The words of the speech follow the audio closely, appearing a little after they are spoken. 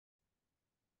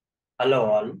Hello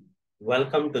all,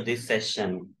 welcome to this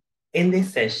session. In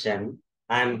this session,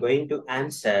 I am going to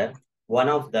answer one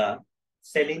of the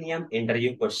Selenium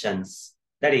interview questions.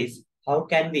 That is, how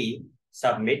can we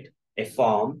submit a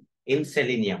form in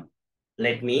Selenium?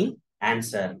 Let me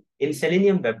answer. In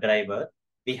Selenium WebDriver,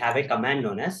 we have a command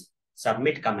known as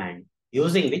submit command,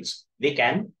 using which we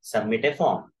can submit a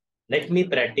form. Let me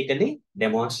practically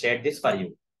demonstrate this for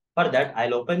you. For that,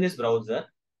 I'll open this browser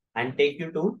and take you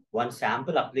to one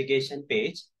sample application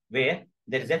page where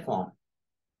there is a form.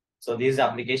 So this is the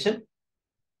application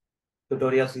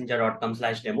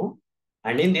tutorialsninja.com/demo.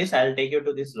 And in this, I'll take you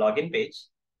to this login page,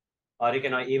 or you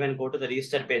can even go to the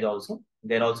register page also.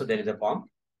 There is a form.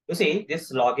 You see,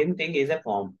 this login thing is a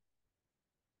form.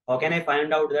 How can I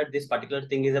find out that this particular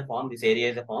thing is a form? This area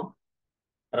is a form.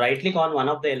 Right click on one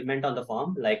of the element on the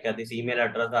form, like this email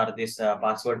address or this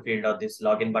password field or this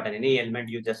login button, any element,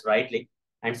 you just right click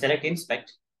and select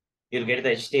inspect. You'll get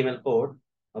the HTML code.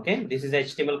 Okay, this is the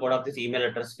HTML code of this email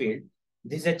address field.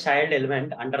 This is a child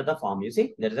element under the form. You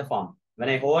see, there is a form. When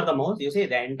I hover the mouse, you see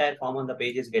the entire form on the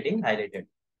page is getting highlighted.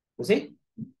 You see,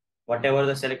 whatever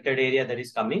the selected area that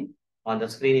is coming on the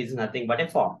screen is nothing but a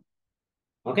form.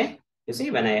 Okay, you see,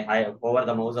 when I hover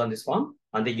the mouse on this form,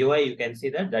 on the UI, you can see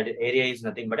that area is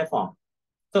nothing but a form.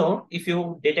 So if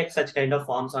you detect such kind of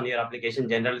forms on your application,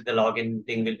 generally the login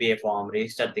thing will be a form,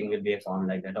 register thing will be a form,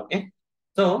 like that. Okay.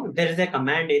 So there is a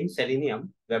command in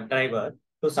Selenium WebDriver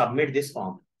to submit this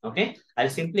form. Okay. I'll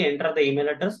simply enter the email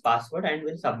address, password, and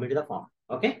will submit the form.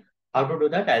 Okay. How to do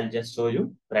that? I'll just show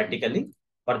you practically.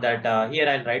 For that, here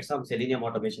I'll write some Selenium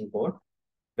automation code.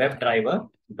 WebDriver,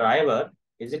 driver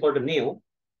is equal to new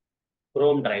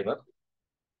Chrome driver.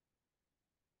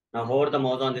 Now hover the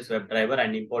mouse on this WebDriver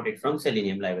and import it from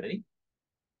Selenium library.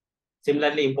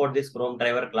 Similarly, import this Chrome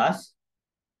driver class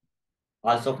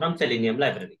also from Selenium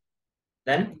library.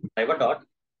 Then driver dot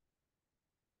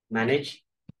manage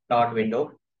dot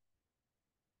window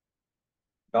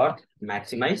dot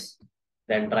maximize.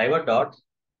 Then driver dot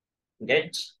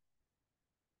get,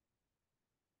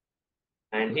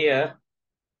 and here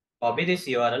copy this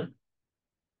URL,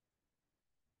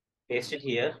 paste it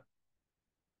here.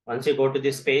 Once you go to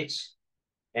this page,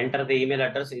 enter the email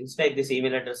address, inspect this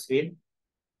email address field.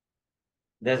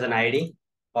 There's an ID.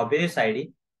 Copy this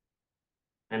ID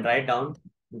and write down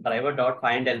driver dot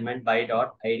find element by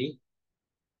dot ID.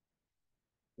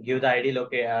 Give the ID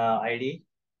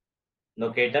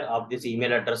locator of this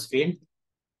email address field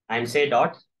and say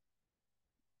dot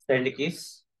send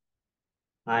keys.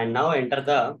 And now enter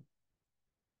the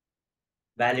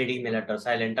valid email address.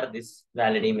 I'll enter this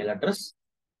valid email address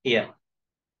here.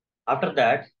 After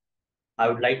that, I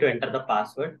would like to enter the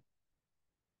password.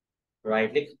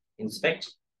 Right click,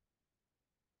 inspect.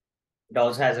 It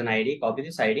also has an ID. Copy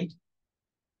this ID.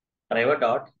 Driver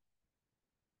dot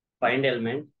find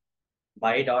element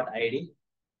by dot ID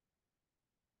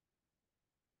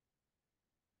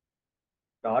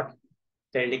dot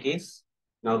send keys.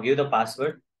 Now give the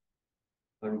password.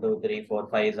 1, 2, 3, 4,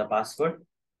 5 is the password.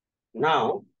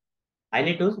 Now I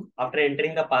need to, after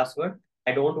entering the password,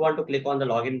 I don't want to click on the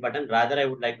login button. Rather, I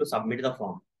would like to submit the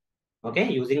form. Okay,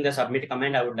 using the submit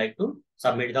command, I would like to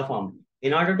submit the form.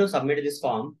 In order to submit this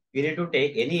form, you need to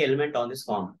take any element on this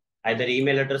form. Either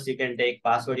email address you can take,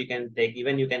 password you can take,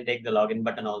 even you can take the login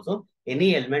button also.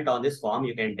 Any element on this form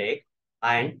you can take.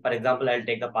 And for example, I'll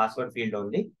take the password field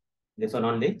only, this one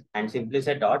only, and simply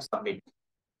say dot submit.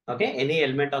 Okay, any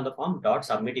element on the form, dot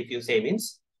submit, if you say,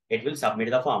 means it will submit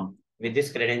the form. With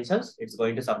these credentials, it's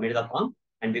going to submit the form,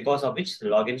 and because of which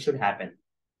login should happen.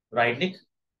 Right click,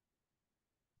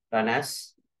 run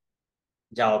as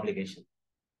Java application.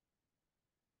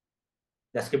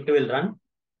 The script will run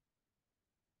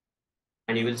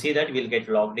and you will see that we'll get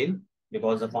logged in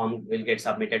because the form will get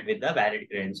submitted with the valid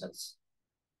credentials.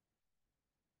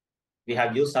 We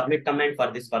have used submit command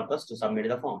for this purpose to submit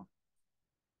the form.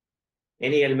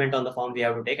 Any element on the form we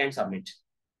have to take and submit.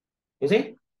 You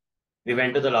see, we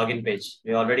went to the login page.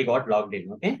 We already got logged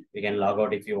in. Okay, we can log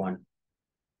out if you want.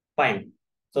 Fine.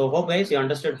 So hope guys you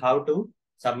understood how to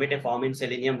submit a form in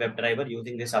Selenium WebDriver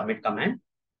using the submit command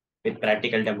with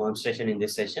practical demonstration in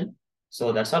this session.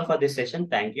 So that's all for this session.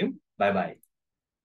 Thank you. Bye-bye.